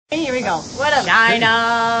Here we go. What up? China.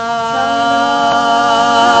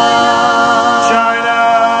 China.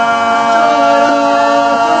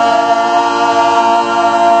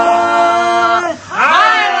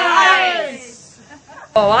 Highlights.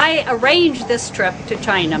 Oh, I arranged this trip to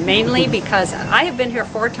China mainly because I have been here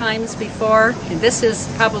 4 times before, and this is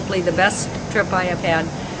probably the best trip I have had.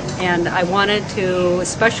 And I wanted to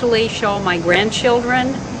especially show my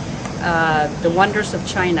grandchildren the wonders of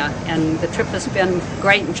China, and the trip has been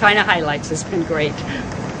great, and China Highlights has been great.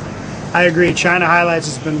 I agree. China Highlights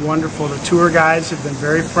has been wonderful. The tour guides have been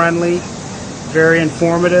very friendly, very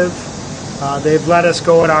informative. They've let us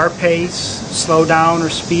go at our pace, slow down or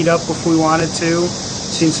speed up if we wanted to.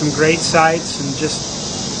 Seen some great sights and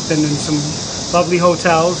just been in some lovely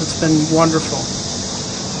hotels. It's been wonderful.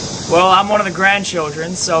 Well, I'm one of the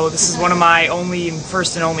grandchildren, so this is one of my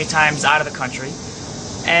first and only times out of the country.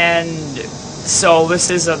 And so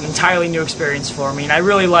this is an entirely new experience for me, and I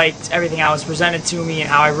really liked everything I was presented to me and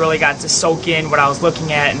how I really got to soak in what I was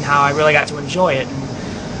looking at and how I really got to enjoy it. And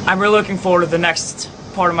I'm really looking forward to the next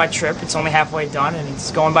part of my trip. It's only halfway done and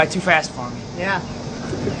it's going by too fast for me. Yeah.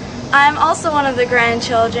 I'm also one of the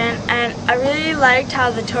grandchildren, and I really liked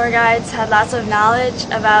how the tour guides had lots of knowledge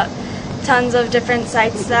about tons of different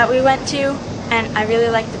sites that we went to, and I really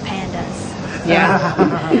liked the pandas. Yeah.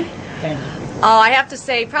 Oh, I have to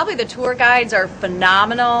say, probably the tour guides are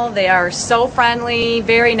phenomenal. They are so friendly,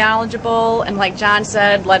 very knowledgeable, and like John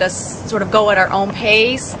said, let us sort of go at our own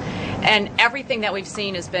pace. And everything that we've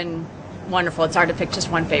seen has been wonderful. It's hard to pick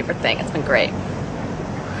just one favorite thing. It's been great.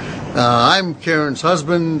 I'm Karen's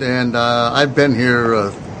husband, and I've been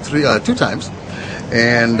here 2 times.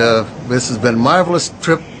 And this has been a marvelous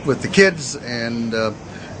trip with the kids, and the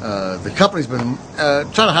company's been,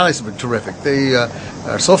 China Highlights have been terrific. They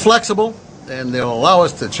are so flexible, and they'll allow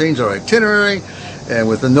us to change our itinerary, and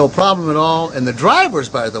with no problem at all. And the drivers,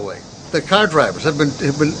 by the way, the car drivers have been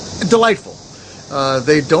delightful.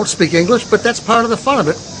 They don't speak English, but that's part of the fun of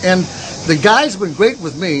it. And the guys have been great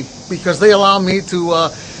with me because they allow me to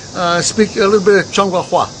speak a little bit of Chonghua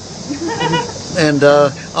Hua. And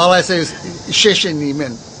all I say is, 谢谢你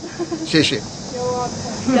们，谢谢。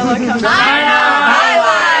China!